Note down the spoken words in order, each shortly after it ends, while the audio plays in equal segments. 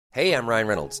Hey, I'm Ryan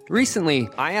Reynolds. Recently,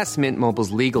 I asked Mint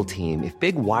Mobile's legal team if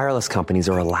big wireless companies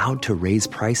are allowed to raise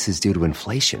prices due to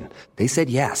inflation. They said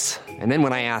yes. And then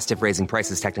when I asked if raising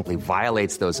prices technically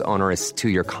violates those onerous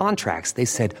two-year contracts, they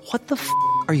said, "What the f***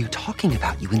 are you talking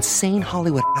about, you insane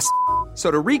Hollywood ass?" So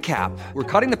to recap, we're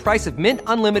cutting the price of Mint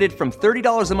Unlimited from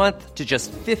 $30 a month to just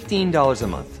 $15 a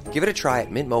month. Give it a try at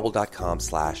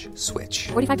mintmobile.com/switch.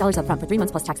 $45 up front for 3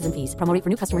 months plus taxes and fees. Promo rate for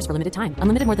new customers for limited time.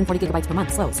 Unlimited more than 40 gigabytes per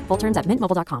month. Slows full terms at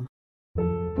mintmobile.com.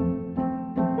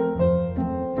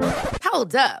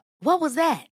 Hold up. What was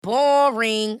that?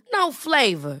 Boring. No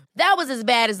flavor. That was as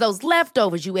bad as those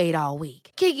leftovers you ate all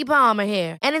week. Keke Palmer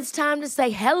here, and it's time to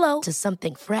say hello to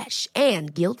something fresh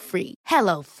and guilt-free.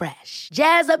 Hello Fresh.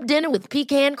 Jazz up dinner with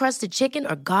pecan-crusted chicken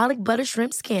or garlic butter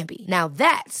shrimp scampi. Now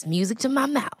that's music to my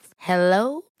mouth.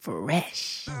 Hello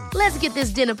Fresh. Let's get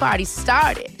this dinner party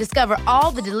started. Discover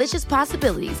all the delicious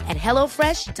possibilities at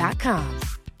hellofresh.com.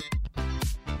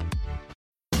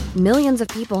 Millions of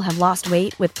people have lost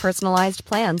weight with personalized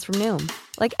plans from Noom.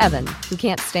 Like Evan, who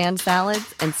can't stand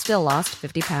salads and still lost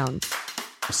 50 pounds.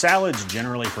 Salads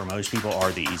generally for most people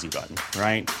are the easy button,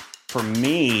 right? For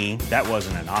me, that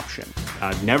wasn't an option.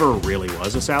 I never really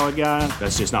was a salad guy.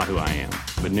 That's just not who I am.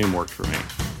 But Noom worked for me.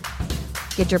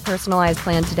 Get your personalized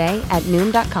plan today at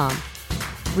Noom.com.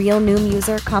 Real Noom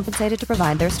user compensated to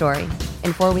provide their story.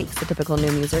 In 4 weeks, the typical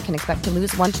Noom user can expect to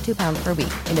lose 1 to 2 pounds per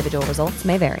week. Individual results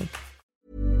may vary.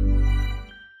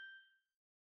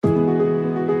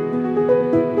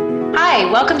 Hi,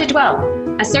 welcome to Dwell,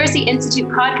 a Cersei Institute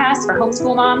podcast for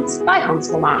homeschool moms by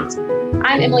homeschool moms.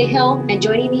 I'm Emily Hill, and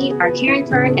joining me are Karen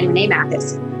Kern and Renee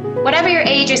Mathis. Whatever your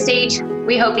age or stage,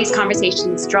 we hope these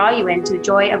conversations draw you into the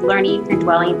joy of learning and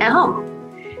dwelling at home.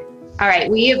 All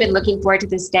right, we have been looking forward to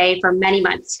this day for many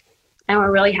months, and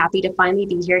we're really happy to finally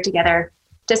be here together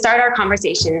to start our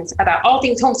conversations about all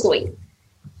things homeschooling.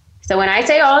 So when I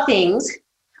say all things,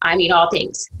 I mean all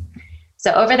things.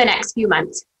 So over the next few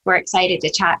months, we're excited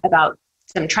to chat about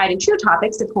some tried and true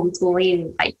topics of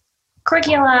homeschooling, like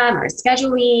curriculum or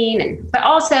scheduling, but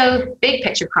also big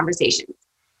picture conversations.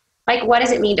 Like, what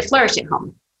does it mean to flourish at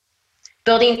home?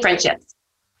 Building friendships,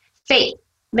 faith,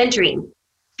 mentoring,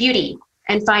 beauty,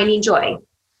 and finding joy,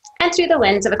 and through the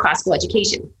lens of a classical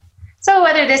education. So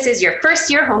whether this is your first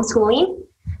year homeschooling,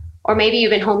 or maybe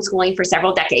you've been homeschooling for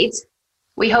several decades,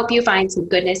 we hope you find some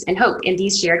goodness and hope in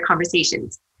these shared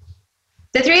conversations.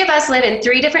 The three of us live in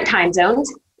 3 different time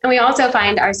zones, and we also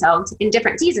find ourselves in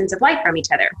different seasons of life from each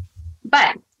other.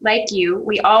 But like you,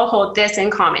 we all hold this in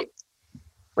common.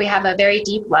 We have a very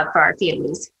deep love for our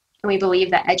families, and we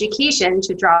believe that education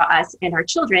should draw us and our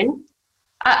children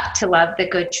up to love the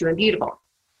good, true, and beautiful. All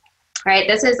right,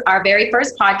 this is our very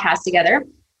first podcast together,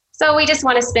 so we just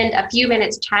want to spend a few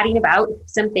minutes chatting about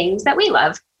some things that we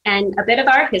love and a bit of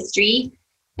our history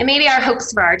and maybe our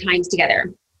hopes for our times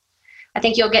together. I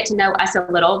think you'll get to know us a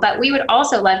little, but we would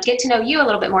also love to get to know you a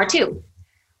little bit more too.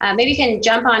 Maybe you can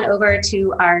jump on over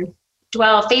to our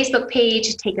Dwell Facebook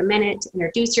page, take a minute to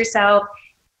introduce yourself.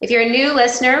 If you're a new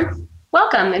listener,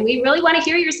 welcome, and we really want to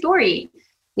hear your story.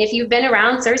 And if you've been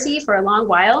around Cersei for a long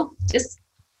while, just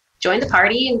join the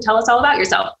party and tell us all about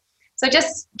yourself. So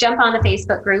just jump on the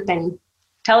Facebook group and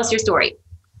tell us your story.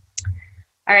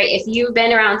 All right, if you've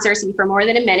been around Cersei for more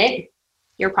than a minute,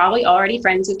 you're probably already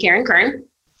friends with Karen Kern.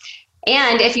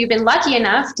 And if you've been lucky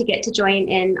enough to get to join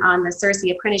in on the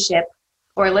Cersei apprenticeship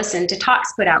or listen to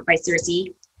talks put out by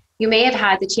Cersei, you may have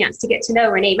had the chance to get to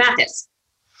know Renee Mathis.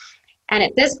 And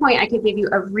at this point, I could give you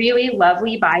a really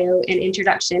lovely bio and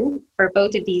introduction for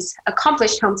both of these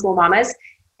accomplished homeschool mamas,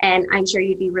 and I'm sure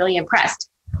you'd be really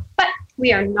impressed. But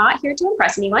we are not here to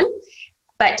impress anyone,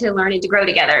 but to learn and to grow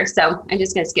together. So I'm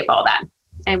just going to skip all that,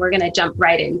 and we're going to jump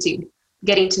right into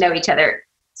getting to know each other.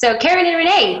 So Karen and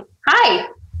Renee, hi.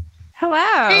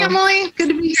 Hello. Hey, Emily. Good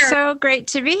to be here. So great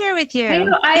to be here with you.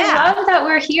 I love that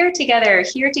we're here together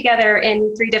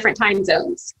in 3 different time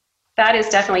zones. That is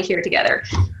definitely here together.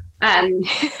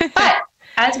 But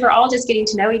as we're all just getting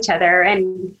to know each other,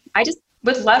 and I just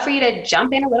would love for you to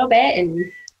jump in a little bit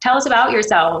and tell us about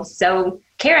yourselves. So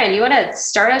Karen, you want to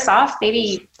start us off?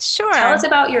 Maybe Sure. Tell us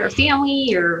about your family,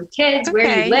 your kids,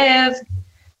 where you live.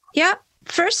 Yep.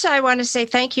 First, I want to say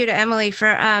thank you to Emily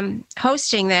for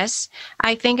hosting this.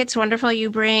 I think it's wonderful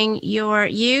you bring your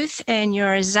youth and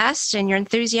your zest and your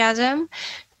enthusiasm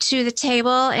to the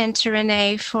table, and to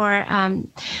Renee for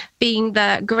being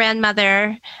the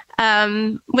grandmother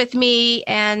with me.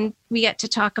 And we get to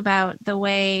talk about the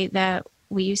way that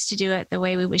we used to do it the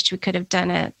way we wished we could have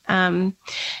done it,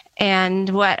 and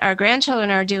what our grandchildren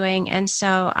are doing. And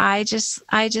so I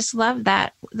just love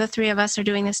that the three of us are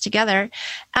doing this together.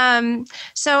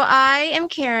 So I am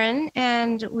Karen,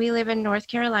 and we live in North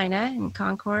Carolina in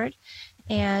Concord,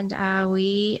 and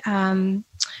we run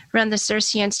the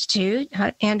CiRCE Institute.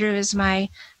 Andrew is my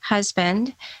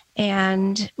husband,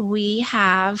 and we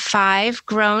have 5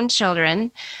 grown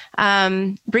children.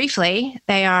 Briefly,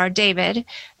 they are David,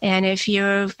 and if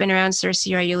you've been around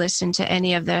CiRCE or you listen to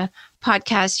any of the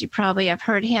podcasts, you probably have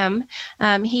heard him.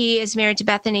 He is married to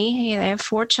Bethany. They have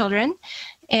 4 children,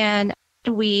 and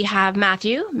we have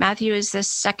Matthew. Matthew is the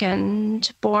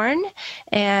second born,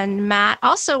 and Matt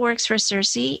also works for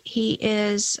CiRCE. He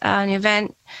is an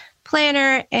event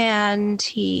planner, and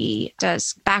he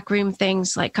does backroom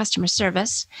things like customer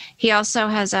service. He also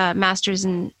has a master's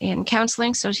in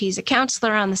counseling, so he's a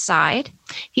counselor on the side.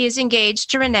 He is engaged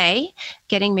to Renee,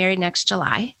 getting married next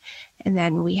July. And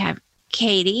then we have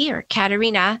Katie, or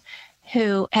Katerina,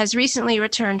 who has recently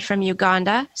returned from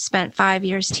Uganda, spent 5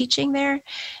 years teaching there.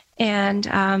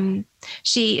 And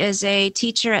she is a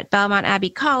teacher at Belmont Abbey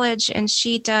College, and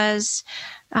she does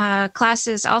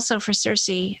classes also for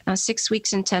CiRCE, 6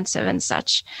 weeks intensive and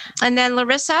such. And then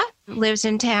Larissa lives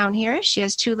in town here. She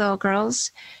has 2 little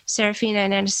girls, Serafina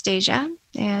and Anastasia,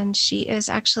 and she is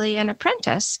actually an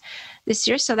apprentice this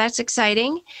year, so that's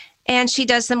exciting. And she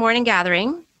does the morning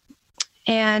gathering.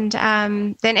 And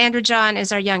then Andrew John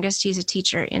is our youngest. He's a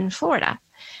teacher in Florida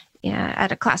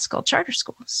at a classical charter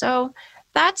school. So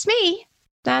that's me.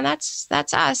 And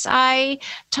that's us. I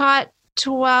taught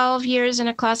 12 years in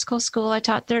a classical school. I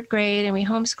taught 3rd grade, and we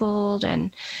homeschooled,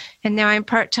 and now I'm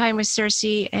part-time with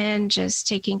CiRCE and just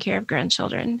taking care of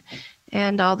grandchildren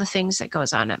and all the things that go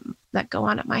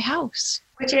on at my house.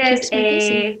 Which is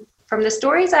from the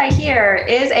stories I hear,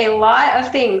 is a lot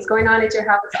of things going on at your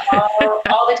house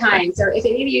all the time. So if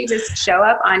any of you just show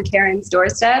up on Karen's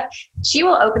doorstep, she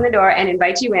will open the door and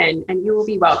invite you in, and you will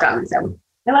be welcome. So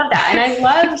I love that. And I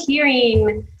love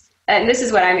hearing, and this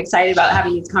is what I'm excited about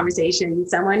having these conversations,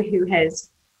 someone who has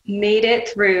made it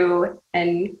through,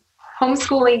 and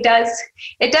homeschooling does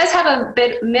have a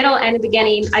bit middle and a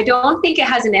beginning. I don't think it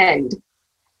has an end.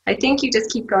 I think you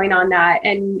just keep going on that.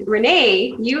 And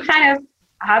Renee, you kind of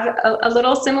have a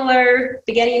little similar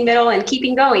beginning, middle, and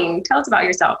keeping going. Tell us about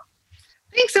yourself.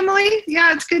 Thanks, Emily.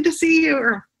 Yeah, it's good to see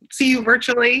you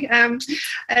virtually, and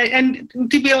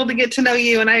to be able to get to know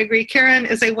you. And I agree, Karen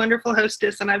is a wonderful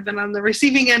hostess, and I've been on the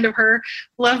receiving end of her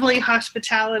lovely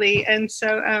hospitality. And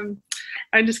so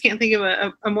I just can't think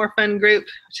of a more fun group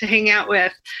to hang out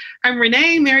with. I'm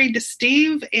Renee, married to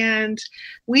Steve, and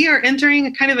we are entering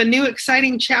a kind of a new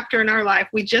exciting chapter in our life.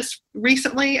 We just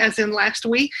recently, as in last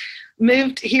week,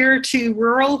 moved here to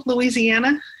rural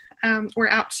Louisiana. We're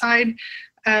outside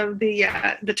of the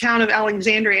town of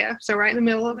Alexandria, so right in the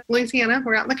middle of Louisiana.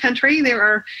 We're out in the country. There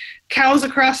are cows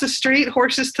across the street,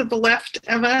 horses to the left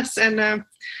of us, and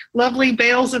lovely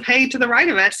bales of hay to the right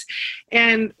of us.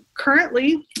 And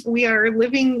currently, we are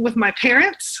living with my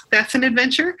parents. That's an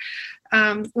adventure.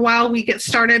 While we get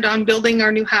started on building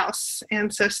our new house.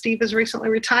 And so Steve has recently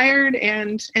retired,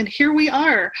 and here we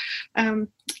are.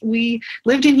 We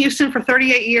lived in Houston for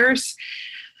 38 years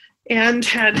and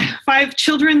had 5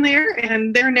 children there,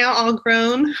 and they're now all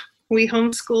grown. We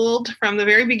homeschooled from the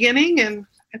very beginning, and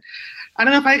I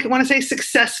don't know if I want to say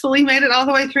successfully made it all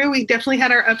the way through. We definitely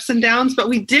had our ups and downs, but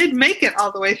we did make it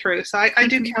all the way through. So I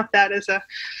do count that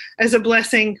as a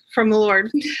blessing from the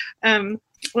Lord.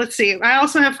 Let's see. I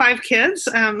also have 5 kids,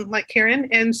 like Karen.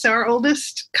 And so our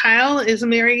oldest, Kyle, is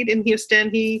married in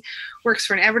Houston. He works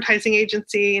for an advertising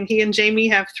agency, and he and Jamie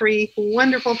have 3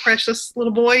 wonderful, precious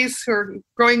little boys who are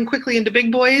growing quickly into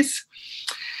big boys.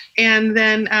 And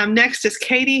then next is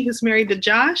Katie, who's married to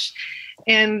Josh.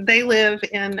 And they live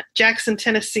in Jackson,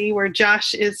 Tennessee, where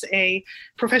Josh is a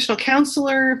professional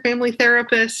counselor, family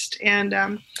therapist.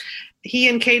 And he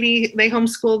and Katie, they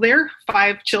homeschool their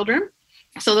 5 children.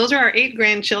 So those are our 8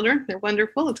 grandchildren. They're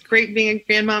wonderful. It's great being a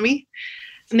grandmommy.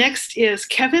 Next is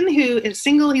Kevin, who is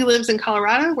single. He lives in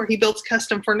Colorado, where he builds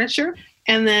custom furniture.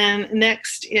 And then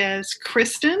next is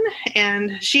Kristen,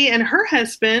 and she and her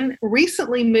husband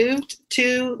recently moved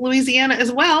to Louisiana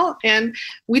as well. And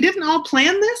we didn't all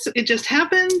plan this. It just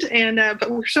happened. And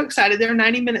but we're so excited. They're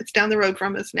 90 minutes down the road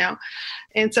from us now.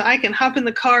 And so I can hop in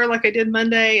the car like I did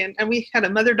Monday. And we had a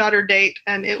mother-daughter date,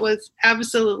 and it was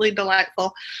absolutely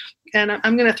delightful. And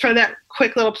I'm going to throw that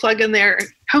quick little plug in there.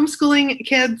 Homeschooling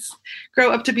kids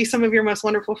grow up to be some of your most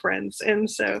wonderful friends. And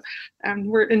so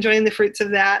we're enjoying the fruits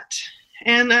of that.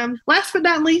 And last but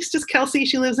not least is Kelsey.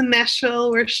 She lives in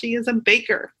Nashville, where she is a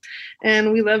baker.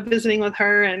 And we love visiting with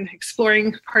her and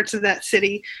exploring parts of that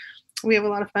city. We have a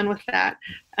lot of fun with that.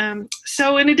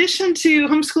 So in addition to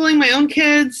homeschooling my own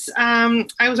kids,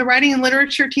 I was a writing and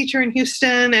literature teacher in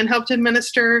Houston and helped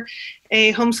administer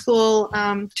a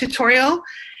homeschool tutorial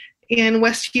in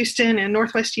West Houston and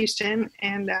Northwest Houston.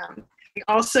 And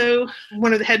also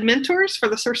one of the head mentors for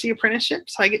the Cersei Apprenticeship.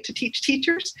 So I get to teach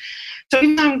teachers. So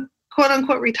even though I'm quote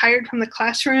unquote retired from the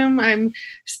classroom, I'm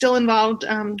still involved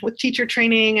with teacher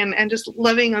training and just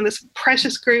loving on this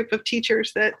precious group of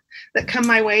teachers that come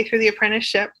my way through the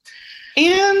apprenticeship.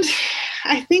 And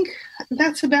I think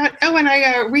that's about, and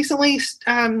I recently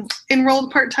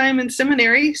enrolled part-time in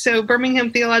seminary. So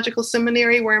Birmingham Theological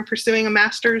Seminary, where I'm pursuing a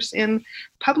master's in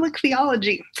public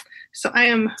theology. So I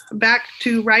am back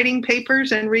to writing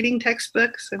papers and reading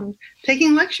textbooks and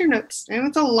taking lecture notes. And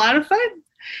it's a lot of fun.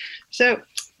 So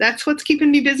that's what's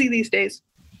keeping me busy these days.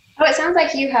 Oh, it sounds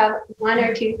like you have one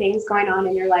or two things going on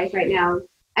in your life right now.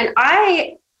 And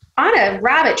I, on a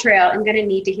rabbit trail, I'm going to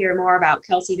need to hear more about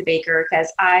Kelsey the baker,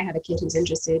 because I have a kid who's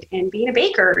interested in being a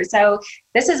baker. So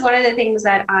this is one of the things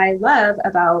that I love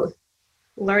about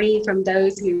learning from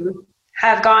those who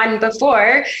have gone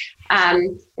before,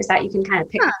 is that you can kind of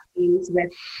pick things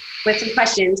with some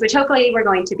questions, which hopefully we're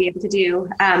going to be able to do.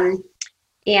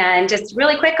 And just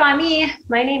really quick on me,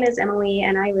 my name is Emily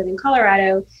and I live in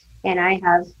Colorado, and I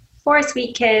have 4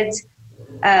 sweet kids,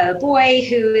 a boy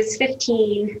who is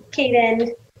 15,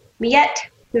 Caden, Miette,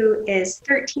 who is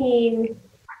 13.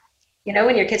 You know,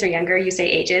 when your kids are younger, you say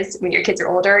ages. When your kids are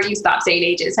older, you stop saying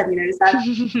ages. Have you noticed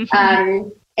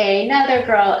that? Another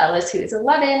girl, Ellis, who is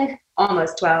 11,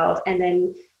 almost 12. And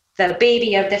then the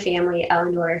baby of the family,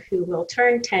 Eleanor, who will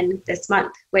turn 10 this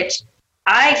month, which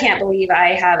I can't believe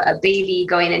I have a baby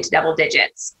going into double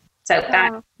digits. So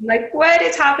I'm like, what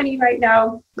is happening right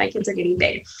now? My kids are getting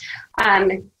big.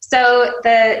 So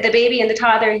the baby and the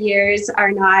toddler years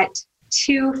are not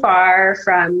too far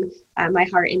from my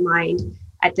heart and mind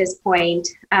at this point.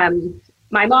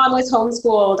 My mom was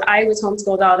homeschooled. I was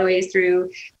homeschooled all the way through.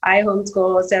 I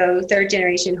homeschool, so 3rd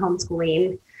generation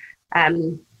homeschooling.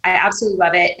 I absolutely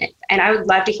love it. And I would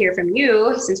love to hear from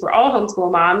you, since we're all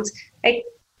homeschool moms, like,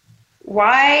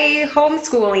 why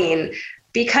homeschooling?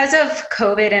 Because of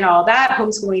COVID and all that,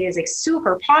 homeschooling is like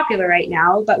super popular right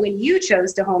now. But when you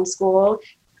chose to homeschool,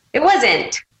 it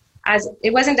wasn't as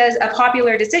a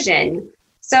popular decision.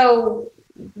 So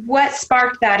what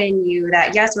sparked that in you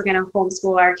that, yes, we're going to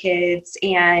homeschool our kids,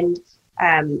 and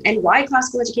why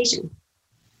classical education?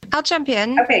 I'll jump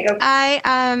in. Okay, go.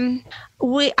 I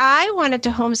wanted to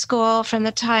homeschool from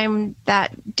the time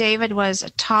that David was a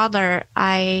toddler.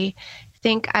 I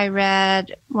think I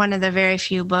read one of the very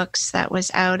few books that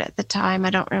was out at the time. I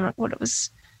don't remember what it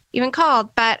was even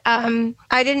called, but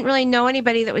I didn't really know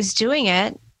anybody that was doing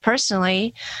it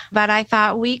personally. But I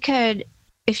thought we could,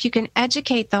 if you can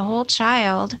educate the whole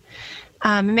child,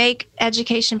 make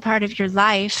education part of your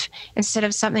life instead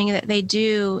of something that they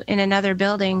do in another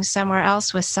building somewhere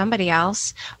else with somebody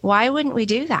else, why wouldn't we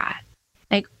do that?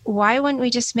 Like, why wouldn't we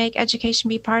just make education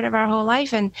be part of our whole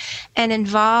life and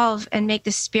involve and make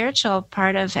the spiritual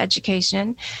part of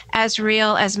education as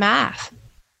real as math?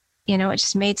 You know, it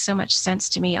just made so much sense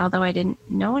to me, although I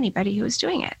didn't know anybody who was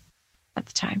doing it at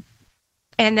the time.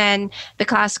 And then the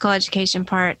classical education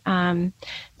part,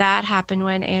 that happened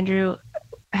when Andrew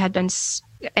had been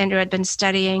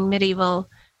studying medieval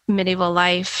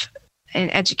life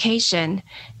and education,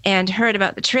 and heard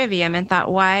about the trivium and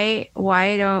thought,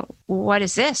 what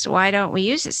is this? Why don't we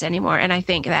use this anymore? And I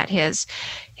think that his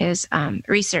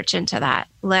research into that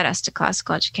led us to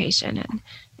classical education.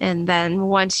 And then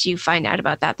once you find out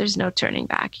about that, there's no turning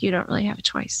back. You don't really have a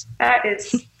choice. That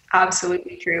is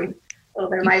absolutely true. A little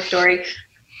bit of my story.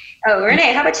 Oh,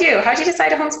 Renee, how about you? How'd you decide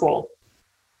to homeschool?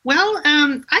 Well,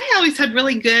 I always had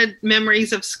really good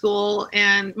memories of school,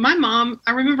 and my mom,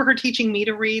 I remember her teaching me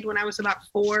to read when I was about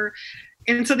 4.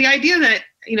 And so the idea that,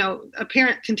 you know, a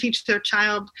parent can teach their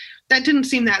child, that didn't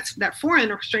seem that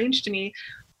foreign or strange to me.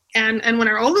 And when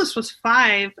our oldest was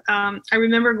 5, I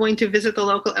remember going to visit the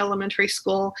local elementary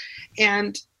school,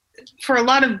 and for a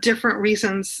lot of different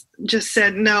reasons, just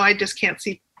said, no, I just can't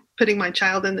see putting my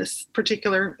child in this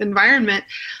particular environment.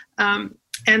 And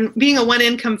being a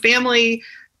one-income family,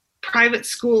 private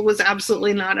school was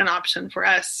absolutely not an option for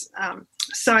us.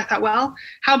 So I thought, well,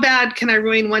 how bad can I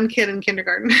ruin one kid in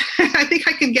kindergarten? I think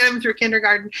I can get him through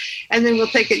kindergarten, and then we'll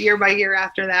take it year by year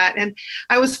after that. And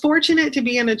I was fortunate to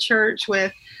be in a church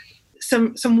with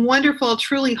some wonderful,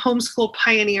 truly homeschool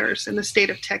pioneers in the state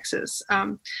of Texas.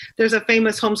 There's a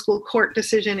famous homeschool court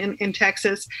decision in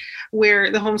Texas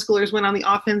where the homeschoolers went on the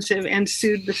offensive and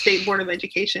sued the State Board of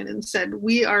Education and said,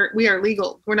 we are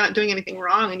legal. We're not doing anything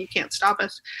wrong and you can't stop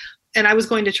us. And I was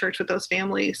going to church with those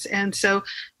families. And so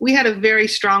we had a very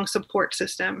strong support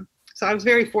system. So I was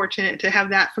very fortunate to have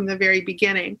that from the very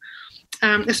beginning.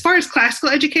 As far as classical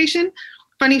education,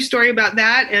 funny story about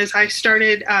that is I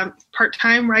started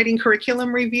part-time writing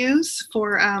curriculum reviews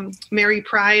for Mary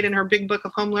Pride and her big book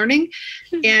of home learning.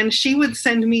 And she would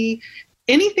send me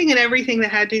anything and everything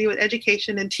that had to do with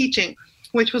education and teaching,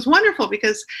 which was wonderful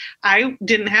because I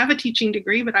didn't have a teaching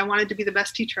degree, but I wanted to be the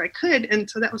best teacher I could. And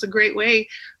so that was a great way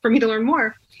for me to learn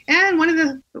more. And one of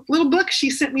the little books she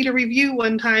sent me to review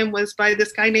one time was by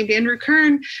this guy named Andrew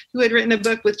Kern, who had written a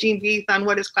book with Gene Veith on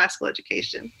what is classical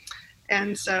education.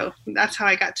 And so that's how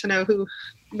I got to know who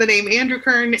the name Andrew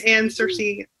Kern and Circe.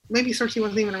 Maybe Circe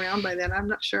wasn't even around by then. I'm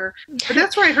not sure. But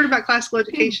that's where I heard about classical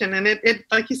education. And it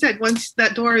like you said, once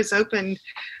that door is opened,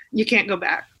 you can't go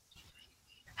back.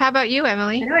 How about you,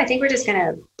 Emily? I think we're just going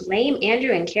to blame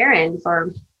Andrew and Karen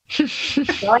for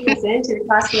drawing us into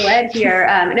classical ed here.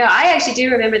 No, I actually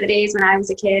do remember the days when I was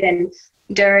a kid and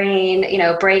during,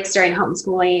 breaks during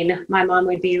homeschooling, my mom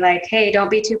would be like, hey, don't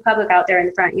be too public out there in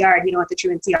the front yard. You don't want the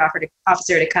truancy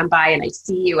officer to come by and I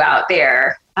see you out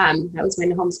there. That was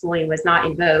when homeschooling was not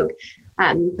in vogue.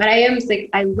 But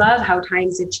I love how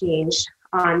times have changed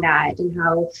on that and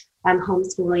how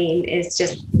homeschooling is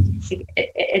just,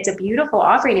 it's a beautiful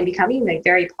offering and becoming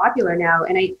very popular now.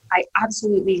 And I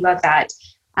absolutely love that.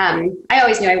 I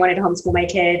always knew I wanted to homeschool my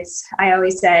kids. I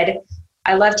always said,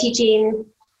 I love teaching.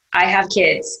 I have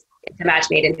kids. It's a match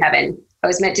made in heaven. I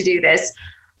was meant to do this.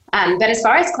 But as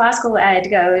far as classical ed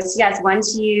goes, yes,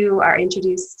 once you are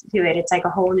introduced to it, it's like a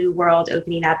whole new world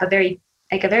opening up, a very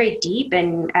deep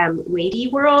and weighty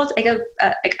world, like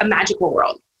a magical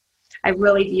world. I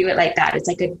really view it like that. It's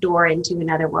like a door into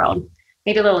another world,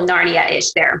 maybe a little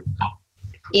Narnia-ish there.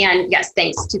 And yes,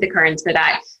 thanks to the Kerns for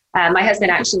that. My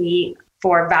husband actually,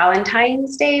 for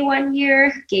Valentine's Day one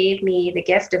year, gave me the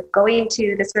gift of going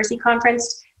to the Circe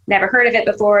conference. Never heard of it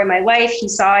before in my life. He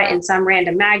saw it in some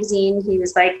random magazine. He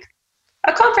was like,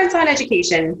 a conference on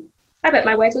education. I bet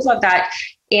my wife would love that.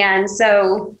 And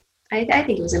so I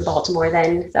think it was in Baltimore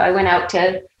then. So I went out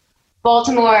to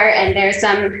Baltimore and there's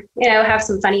some, have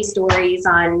some funny stories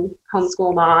on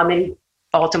homeschool mom in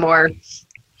Baltimore.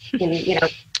 And,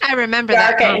 I remember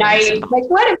dark that. At night. Like,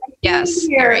 what am I doing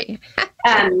here?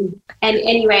 And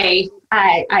anyway,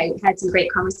 I had some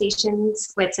great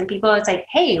conversations with some people. It's like,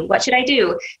 hey, what should I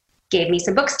do? Gave me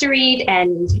some books to read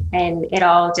and it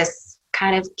all just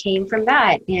kind of came from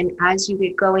that. And as you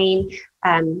get going,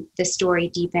 the story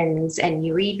deepens and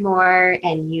you read more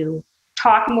and you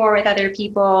talk more with other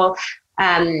people.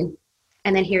 And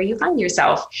then here you find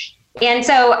yourself. And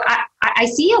so I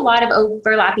see a lot of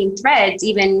overlapping threads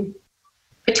even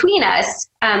between us.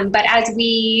 But as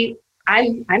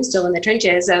I'm still in the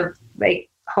trenches of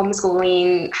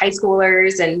homeschooling high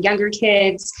schoolers and younger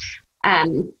kids.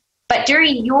 But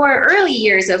during your early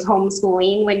years of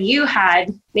homeschooling, when you had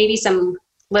maybe some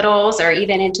littles or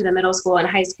even into the middle school and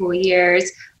high school years,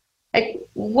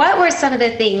 what were some of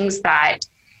the things that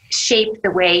shaped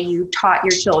the way you taught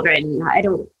your children?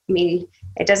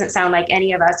 It doesn't sound like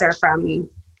any of us are from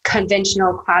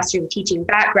conventional classroom teaching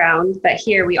background, but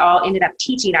here we all ended up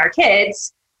teaching our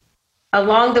kids.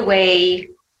 Along the way,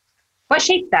 what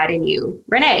shaped that in you,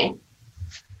 Renee?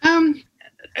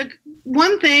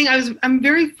 One thing, I'm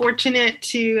very fortunate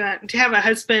to have a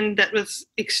husband that was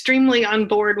extremely on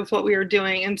board with what we were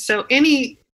doing, and so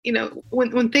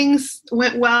when things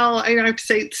went well, I have to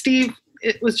say, Steve,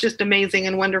 it was just amazing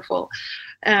and wonderful.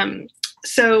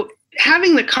 So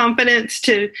having the confidence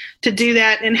to do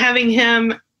that and having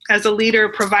him as a leader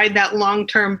provide that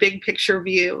long-term big picture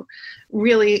view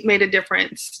really made a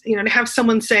difference. To have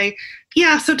someone say,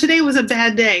 yeah, so today was a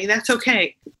bad day. That's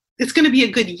okay. It's going to be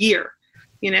a good year.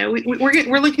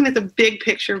 We're looking at the big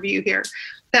picture view here.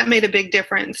 That made a big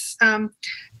difference.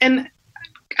 And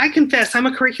I confess, I'm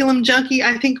a curriculum junkie.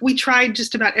 I think we tried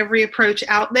just about every approach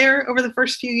out there over the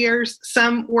first few years.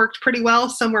 Some worked pretty well.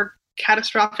 Some were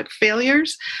catastrophic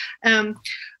failures.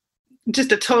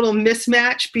 Just a total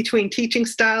mismatch between teaching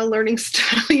style, learning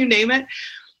style, you name it.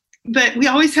 But we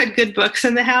always had good books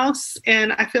in the house.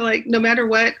 And I feel like no matter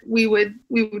what, we would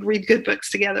read good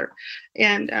books together.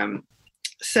 And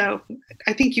so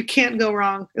I think you can't go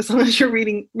wrong as long as you're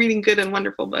reading good and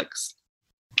wonderful books.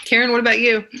 Karen, what about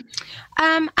you?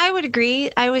 I would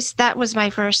agree. That was my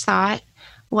first thought,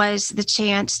 was the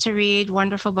chance to read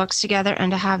wonderful books together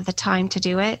and to have the time to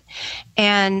do it.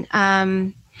 And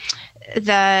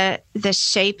the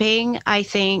shaping, I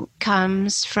think,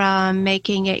 comes from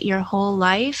making it your whole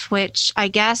life, which I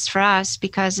guess for us,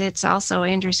 because it's also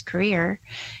Andrew's career,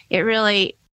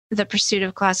 the pursuit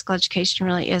of classical education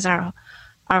really is our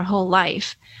whole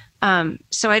life.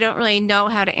 So I don't really know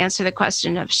how to answer the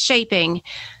question of shaping,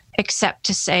 except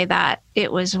to say that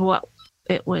it was what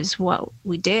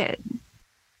we did,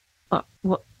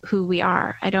 who we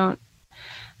are. I don't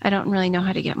really know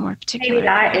how to get more particular. Maybe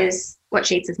that is what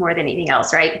shapes us more than anything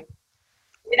else, right?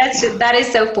 That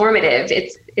is so formative.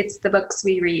 It's the books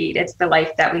we read. It's the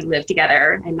life that we live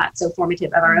together, and that's so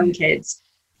formative of our own kids.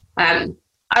 All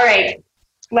right.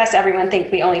 Lest everyone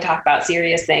think we only talk about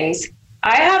serious things.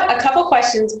 I have a couple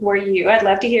questions for you. I'd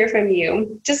love to hear from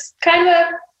you. Just kind of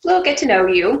a little get to know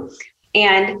you.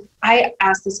 And I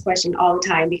ask this question all the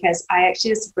time because I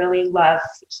actually just really love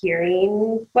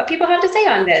hearing what people have to say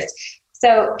on this.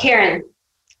 So, Karen,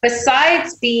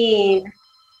 besides being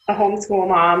a homeschool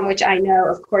mom, which I know,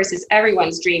 of course, is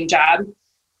everyone's dream job,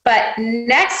 but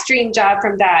next dream job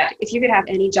from that, if you could have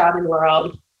any job in the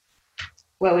world,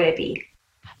 what would it be?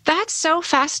 That's so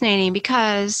fascinating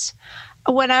because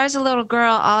when I was a little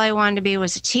girl, all I wanted to be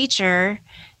was a teacher.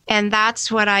 And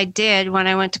that's what I did when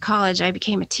I went to college. I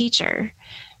became a teacher.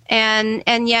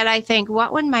 And yet I think,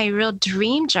 what would my real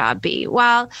dream job be?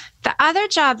 Well, the other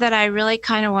job that I really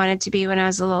kind of wanted to be when I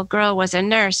was a little girl was a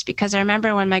nurse, because I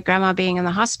remember when my grandma being in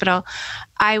the hospital,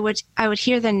 I would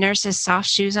hear the nurse's soft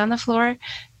shoes on the floor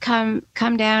come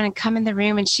down and come in the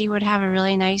room, and she would have a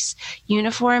really nice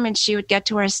uniform, and she would get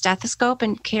to wear a stethoscope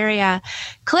and carry a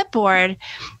clipboard.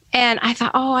 And I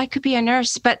thought, oh, I could be a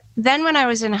nurse. But then when I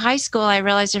was in high school, I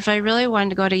realized if I really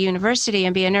wanted to go to university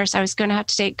and be a nurse, I was going to have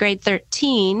to take grade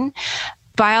 13,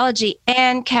 biology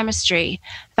and chemistry.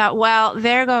 Thought, well,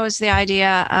 there goes the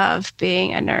idea of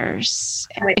being a nurse.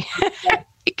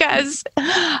 Because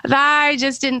I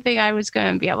just didn't think I was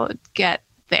going to be able to get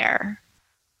there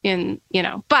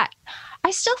but I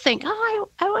still think, I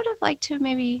would have liked to have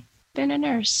maybe been a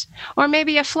nurse or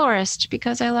maybe a florist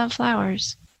because I love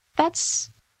flowers.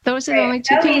 Those are the only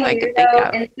two things I could think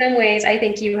of. In some ways, I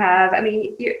think you have,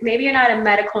 maybe you're not a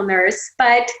medical nurse,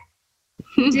 but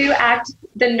you do act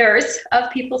the nurse of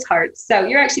people's hearts. So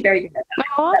you're actually very good at that.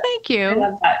 Oh, thank you. I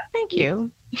love that. Thank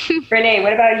you. Renee,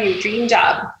 what about you? Dream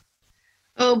job?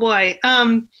 Oh boy.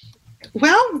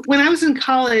 Well, when I was in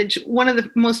college, one of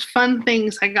the most fun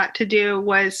things I got to do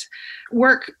was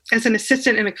work as an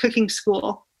assistant in a cooking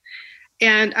school.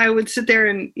 And I would sit there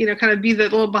and, kind of be the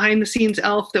little behind the scenes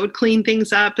elf that would clean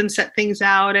things up and set things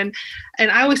out. And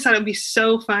I always thought it would be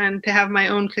so fun to have my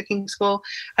own cooking school.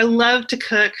 I love to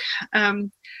cook.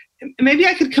 Maybe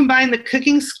I could combine the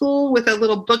cooking school with a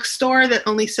little bookstore that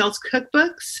only sells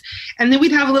cookbooks. And then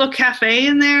we'd have a little cafe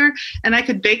in there and I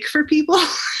could bake for people.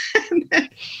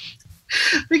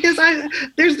 Because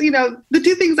there's the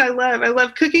two things I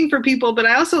love cooking for people, but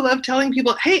I also love telling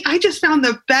people, hey, I just found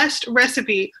the best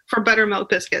recipe for buttermilk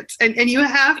biscuits, and you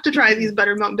have to try these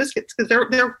buttermilk biscuits because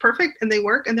they're perfect and they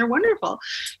work and they're wonderful.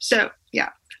 So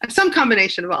yeah, some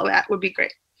combination of all that would be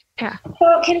great. Yeah.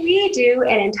 So can we do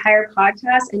an entire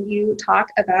podcast and you talk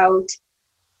about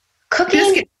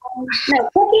cooking?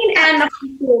 Cooking and the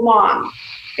homeschool mom,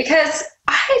 because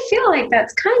I feel like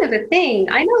that's kind of a thing.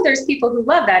 I know there's people who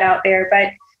love that out there, but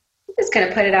I'm just going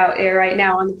to put it out there right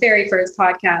now on the very first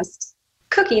podcast.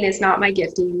 Cooking is not my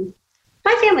gifting.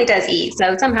 My family does eat,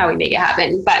 so somehow we make it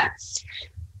happen, but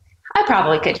I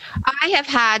probably could. I have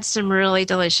had some really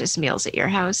delicious meals at your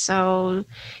house, so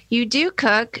you do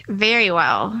cook very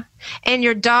well. And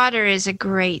your daughter is a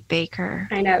great baker.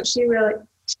 I know. She really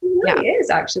is,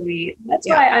 actually. That's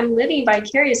why I'm living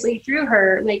vicariously through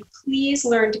her. Like, please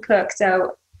learn to cook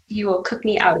so you will cook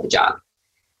me out of the job.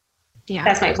 Yeah.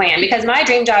 That's my plan, because my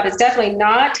dream job is definitely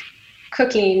not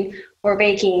cooking or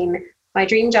baking. My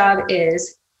dream job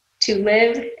is to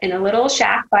live in a little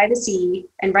shack by the sea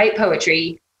and write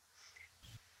poetry.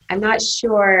 I'm not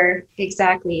sure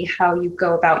exactly how you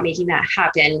go about making that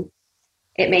happen.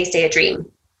 It may stay a dream.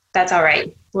 That's all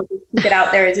right. We'll keep it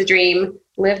out there as a dream.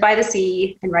 Live by the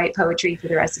sea and write poetry for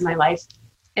the rest of my life.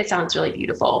 It sounds really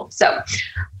beautiful. So,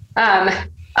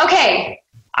 okay.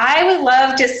 I would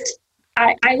love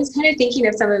I was kind of thinking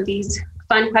of some of these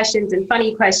fun questions and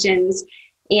funny questions.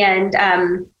 And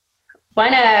I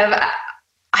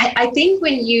think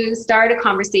when you start a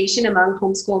conversation among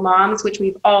homeschool moms, which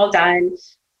we've all done,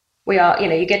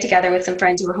 you get together with some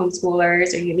friends who are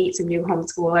homeschoolers, or you meet some new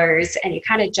homeschoolers, and you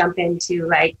kind of jump into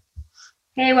like,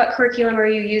 hey, what curriculum are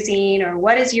you using? Or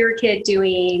what is your kid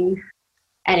doing?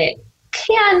 And it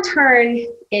can turn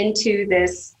into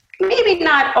this, maybe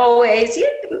not always,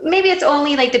 maybe it's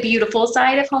only like the beautiful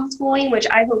side of homeschooling, which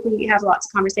I hope we have lots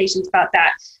of conversations about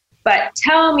that. But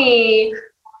tell me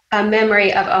a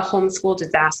memory of a homeschool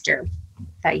disaster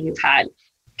that you've had.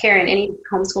 Karen, any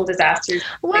homeschool disasters?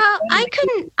 Well, I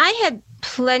had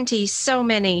plenty, so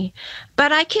many,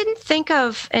 but I couldn't think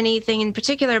of anything in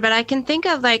particular, but I can think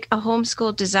of like a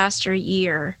homeschool disaster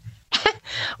year.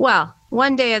 Well,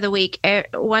 one day of the week,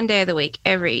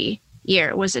 every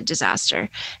year was a disaster.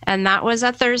 And that was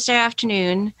a Thursday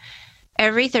afternoon,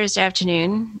 every Thursday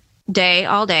afternoon,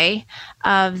 all day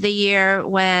of the year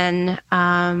when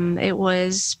it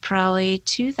was probably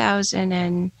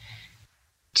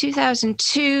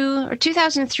 2002 or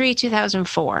 2003,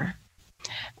 2004.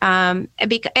 And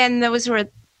those were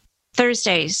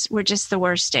Thursdays were just the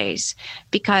worst days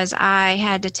because I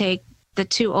had to take the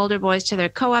two older boys to their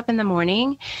co-op in the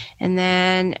morning. And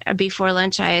then before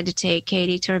lunch, I had to take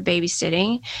Katie to her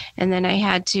babysitting. And then I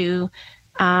had to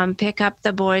pick up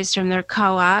the boys from their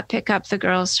co-op, pick up the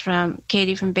girls from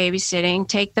Katie from babysitting,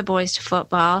 take the boys to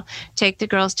football, take the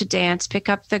girls to dance, pick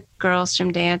up the girls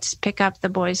from dance, pick up the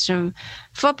boys from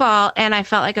football. And I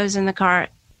felt like I was in the car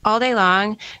all day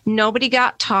long. Nobody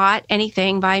got taught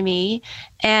anything by me.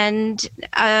 And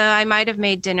I might have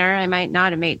made dinner. I might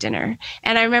not have made dinner.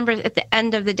 And I remember at the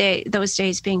end of the day, those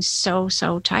days being so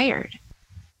tired.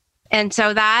 And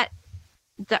so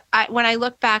when I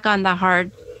look back on the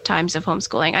hard times of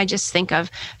homeschooling, I just think of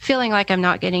feeling like I'm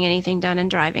not getting anything done and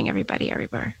driving everybody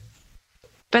everywhere.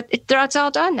 But it's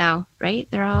all done now, right?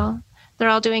 They're all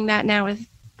doing that now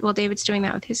David's doing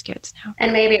that with his kids now.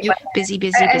 And maybe it wasn't, busy.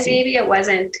 And maybe it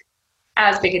wasn't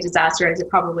as big a disaster as it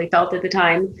probably felt at the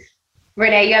time.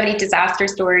 Renee, you have any disaster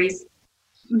stories?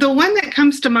 The one that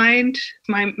comes to mind,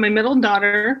 my middle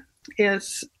daughter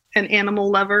is an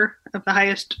animal lover of the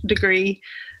highest degree.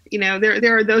 You know,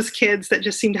 there are those kids that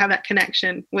just seem to have that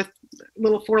connection with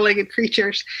little four-legged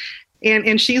creatures.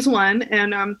 And she's one.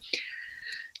 And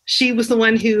she was the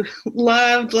one who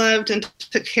loved and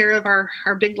took care of our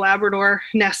big Labrador,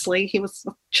 Nestle. He was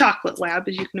a chocolate lab,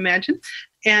 as you can imagine.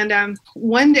 And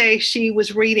one day she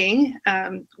was reading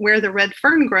Where the Red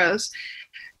Fern Grows.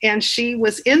 And she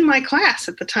was in my class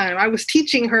at the time. I was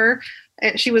teaching her.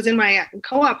 And she was in my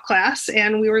co-op class.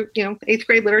 And we were, 8th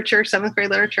grade literature, 7th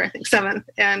grade literature, I think 7th.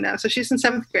 And so she's in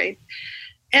 7th grade.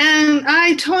 And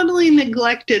I totally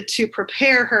neglected to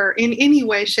prepare her in any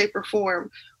way, shape, or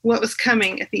form what was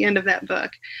coming at the end of that book.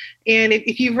 And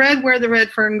if you've read Where the Red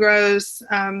Fern Grows,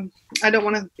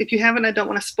 if you haven't, I don't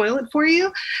want to spoil it for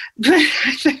you, but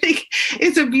I think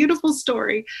it's a beautiful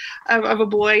story of a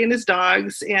boy and his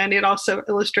dogs. And it also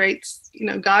illustrates,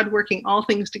 God working all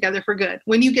things together for good.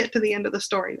 When you get to the end of the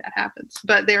story, that happens.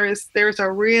 But there's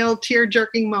a real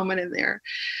tear-jerking moment in there.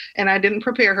 And I didn't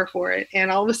prepare her for it. And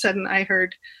all of a sudden I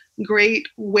heard great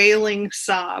wailing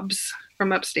sobs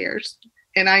from upstairs.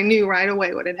 And I knew right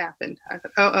away what had happened. I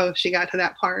thought, she got to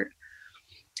that part.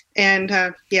 And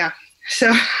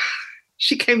so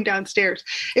she came downstairs.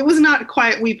 It was not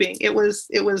quiet weeping. It was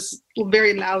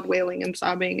very loud wailing and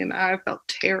sobbing. And I felt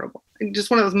terrible. And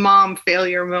just one of those mom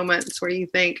failure moments where you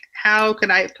think, how could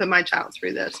I put my child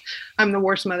through this? I'm the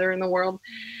worst mother in the world.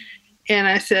 And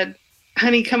I said,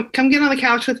 honey, come get on the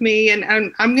couch with me.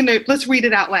 And let's read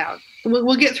it out loud.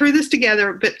 We'll get through this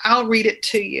together, but I'll read it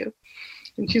to you.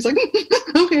 And she's like,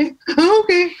 okay.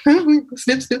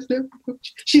 Snip, snip, snip.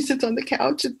 She sits on the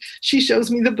couch and she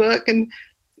shows me the book. And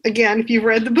again, if you've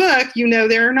read the book,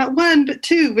 there are not one, but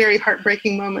two very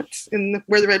heartbreaking moments in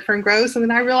Where the Red Fern Grows. And then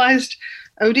I realized,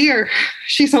 oh dear,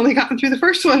 she's only gotten through the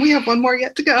first one. We have one more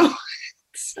yet to go.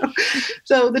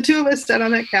 So the two of us sat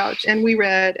on that couch and we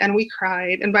read and we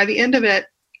cried. And by the end of it,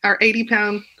 our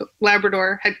 80-pound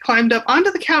Labrador had climbed up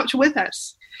onto the couch with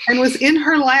us and was in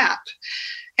her lap.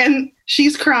 And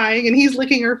she's crying and he's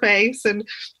licking her face and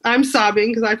I'm sobbing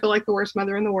because I feel like the worst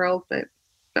mother in the world, but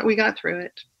we got through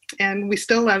it and we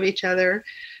still love each other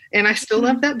and I still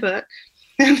love that book.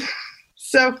 And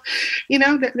so,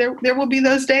 there will be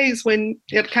those days when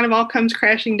it kind of all comes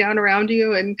crashing down around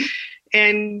you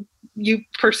and you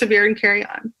persevere and carry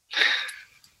on.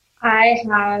 I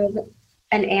have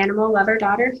an animal lover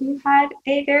daughter who had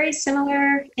a very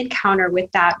similar encounter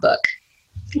with that book.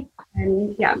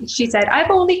 And she said, I've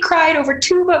only cried over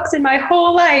 2 books in my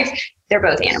whole life. They're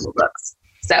both animal books.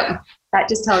 So that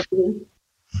just tells you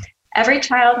every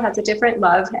child has a different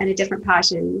love and a different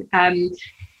passion.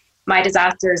 My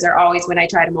disasters are always when I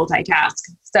try to multitask.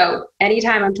 So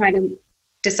anytime I'm trying to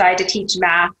decide to teach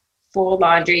math, fold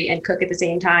laundry, and cook at the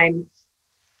same time,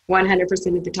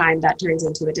 100% of the time that turns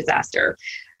into a disaster.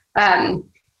 But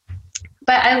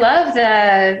I love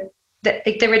the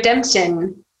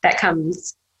redemption that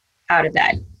comes out of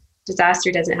that.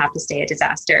 disaster doesn't have to stay a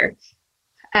disaster.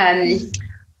 All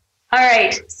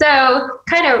right. So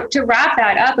kind of to wrap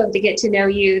that up of to get to know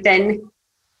you, then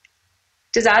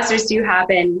disasters do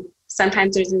happen.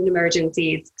 Sometimes there's an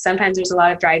emergency. Sometimes there's a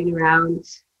lot of driving around.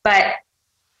 But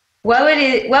what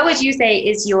would you say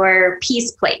is your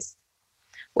peace place?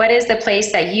 What is the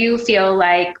place that you feel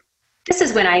like this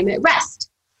is when I'm at rest?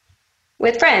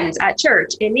 With friends, at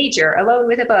church, in nature, alone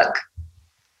with a book,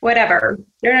 whatever.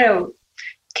 No.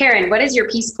 Karen, what is your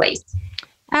peace place?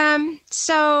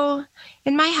 So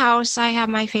in my house, I have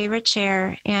my favorite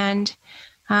chair and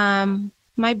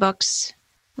my books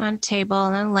on a table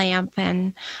and a lamp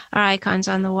and our icons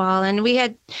on the wall. And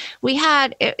this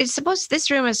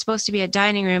room is supposed to be a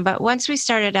dining room, but once we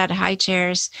started at high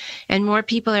chairs and more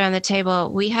people are on the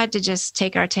table, we had to just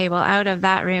take our table out of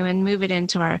that room and move it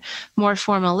into our more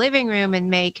formal living room and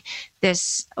make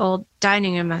this old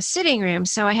dining room a sitting room.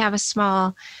 So I have a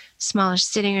smaller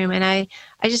sitting room, and I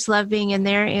just love being in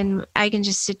there, and I can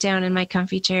just sit down in my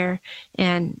comfy chair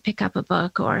and pick up a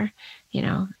book or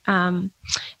and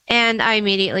I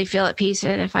immediately feel at peace.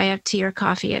 And if I have tea or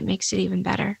coffee, it makes it even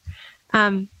better.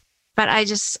 But I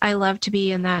love to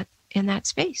be in that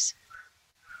space.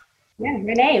 Yeah.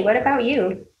 Renee, what about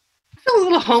you? I feel a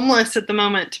little homeless at the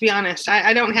moment, to be honest.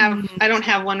 I don't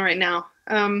have one right now.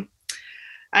 I'm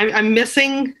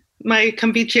missing my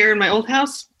comfy chair in my old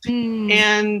house,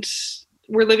 and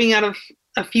we're living out of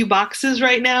a few boxes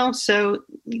right now. So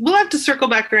we'll have to circle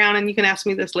back around, and you can ask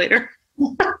me this later.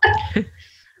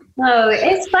 Oh,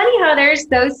 it's funny how there's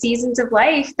those seasons of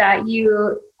life that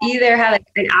you either have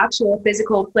an actual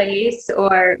physical place,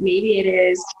 or maybe it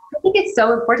is. I think it's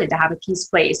so important to have a peace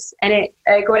place. And it,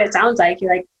 like what it sounds like,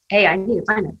 you're like, hey, I need to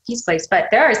find a peace place. But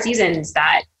there are seasons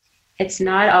that it's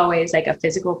not always like a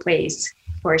physical place,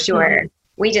 for sure. Mm-hmm.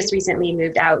 We just recently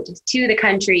moved out to the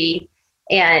country,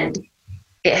 and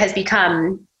it has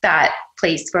become that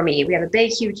place for me. We have a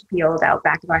big, huge field out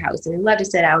back of our house, and I love to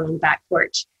sit out on the back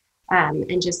porch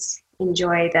and just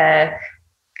enjoy the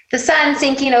sun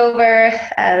sinking over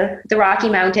the Rocky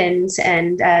Mountains,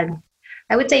 and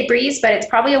I would say breeze, but it's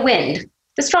probably a wind,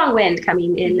 the strong wind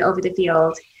coming in over the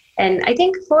field. And I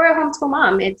think for a homeschool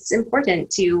mom, it's important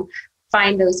to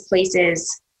find those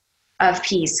places of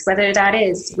peace, whether that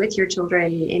is with your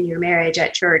children, in your marriage,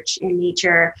 at church, in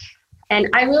nature. And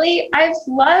I've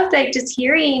loved like just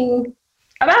hearing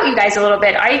about you guys a little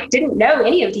bit. I didn't know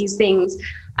any of these things.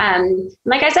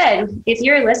 Like I said, if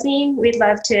you're listening, we'd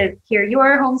love to hear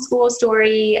your homeschool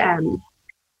story,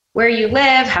 where you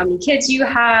live, how many kids you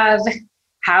have,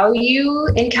 how you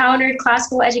encountered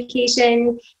classical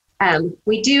education.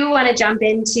 We do want to jump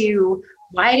into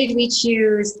why did we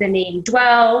choose the name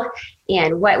Dwell,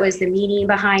 and what was the meaning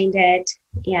behind it,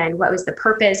 and what was the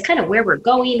purpose, kind of where we're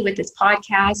going with this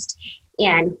podcast.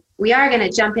 And we are going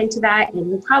to jump into that, and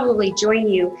we'll probably join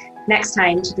you next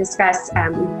time to discuss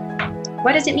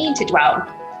what does it mean to dwell?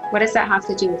 What does that have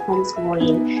to do with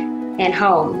homeschooling and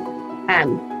home?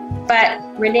 But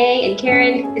Renee and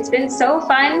Karen, it's been so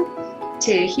fun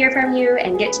to hear from you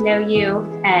and get to know you,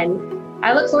 and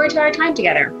I look forward to our time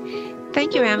together.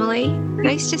 Thank you, Emily.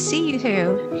 Nice to see you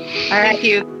too. All right. Thank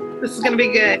you. This is going to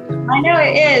be good. I know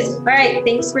it is. All right.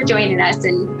 Thanks for joining us,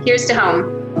 and here's to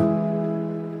home.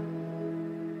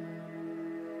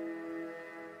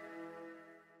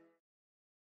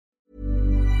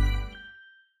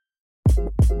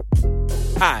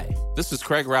 Hi, this is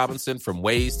Craig Robinson from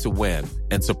Ways to Win,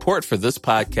 and support for this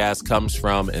podcast comes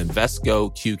from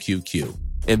Invesco QQQ.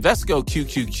 Invesco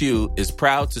QQQ is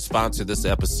proud to sponsor this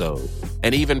episode,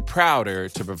 and even prouder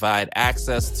to provide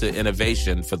access to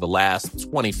innovation for the last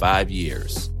 25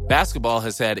 years. Basketball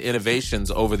has had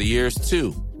innovations over the years,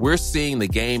 too. We're seeing the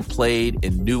game played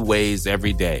in new ways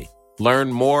every day.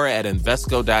 Learn more at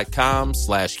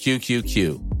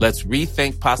Invesco.com/QQQ. Let's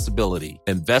rethink possibility.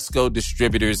 Invesco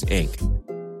Distributors, Inc.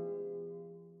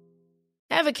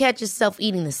 Ever catch yourself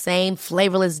eating the same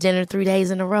flavorless dinner 3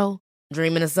 days in a row?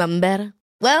 Dreaming of something better?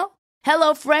 Well,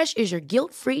 HelloFresh is your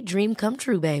guilt-free dream come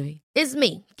true, baby. It's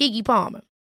me, Keke Palmer.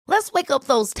 Let's wake up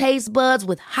those taste buds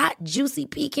with hot, juicy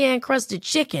pecan-crusted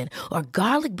chicken or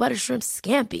garlic butter shrimp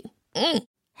scampi.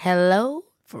 Hello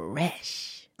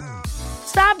Fresh.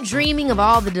 Stop dreaming of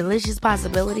all the delicious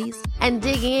possibilities and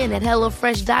dig in at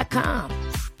HelloFresh.com.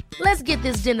 Let's get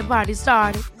this dinner party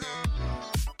started.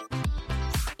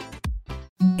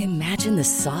 Imagine the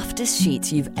softest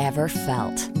sheets you've ever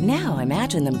felt. Now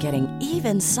imagine them getting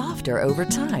even softer over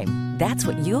time. That's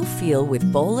what you'll feel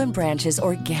with Boll & Branch's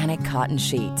organic cotton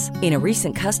sheets. In a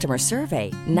recent customer survey,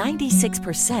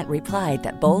 96% replied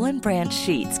that Boll & Branch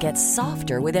sheets get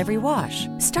softer with every wash.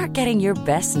 Start getting your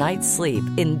best night's sleep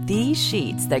in these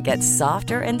sheets that get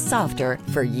softer and softer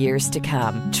for years to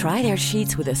come. Try their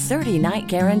sheets with a 30-night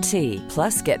guarantee.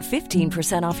 Plus, get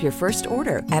 15% off your first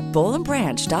order at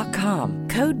bollandbranch.com.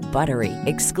 Code BUTTERY.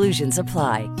 Exclusions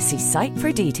apply. See site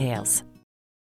for details.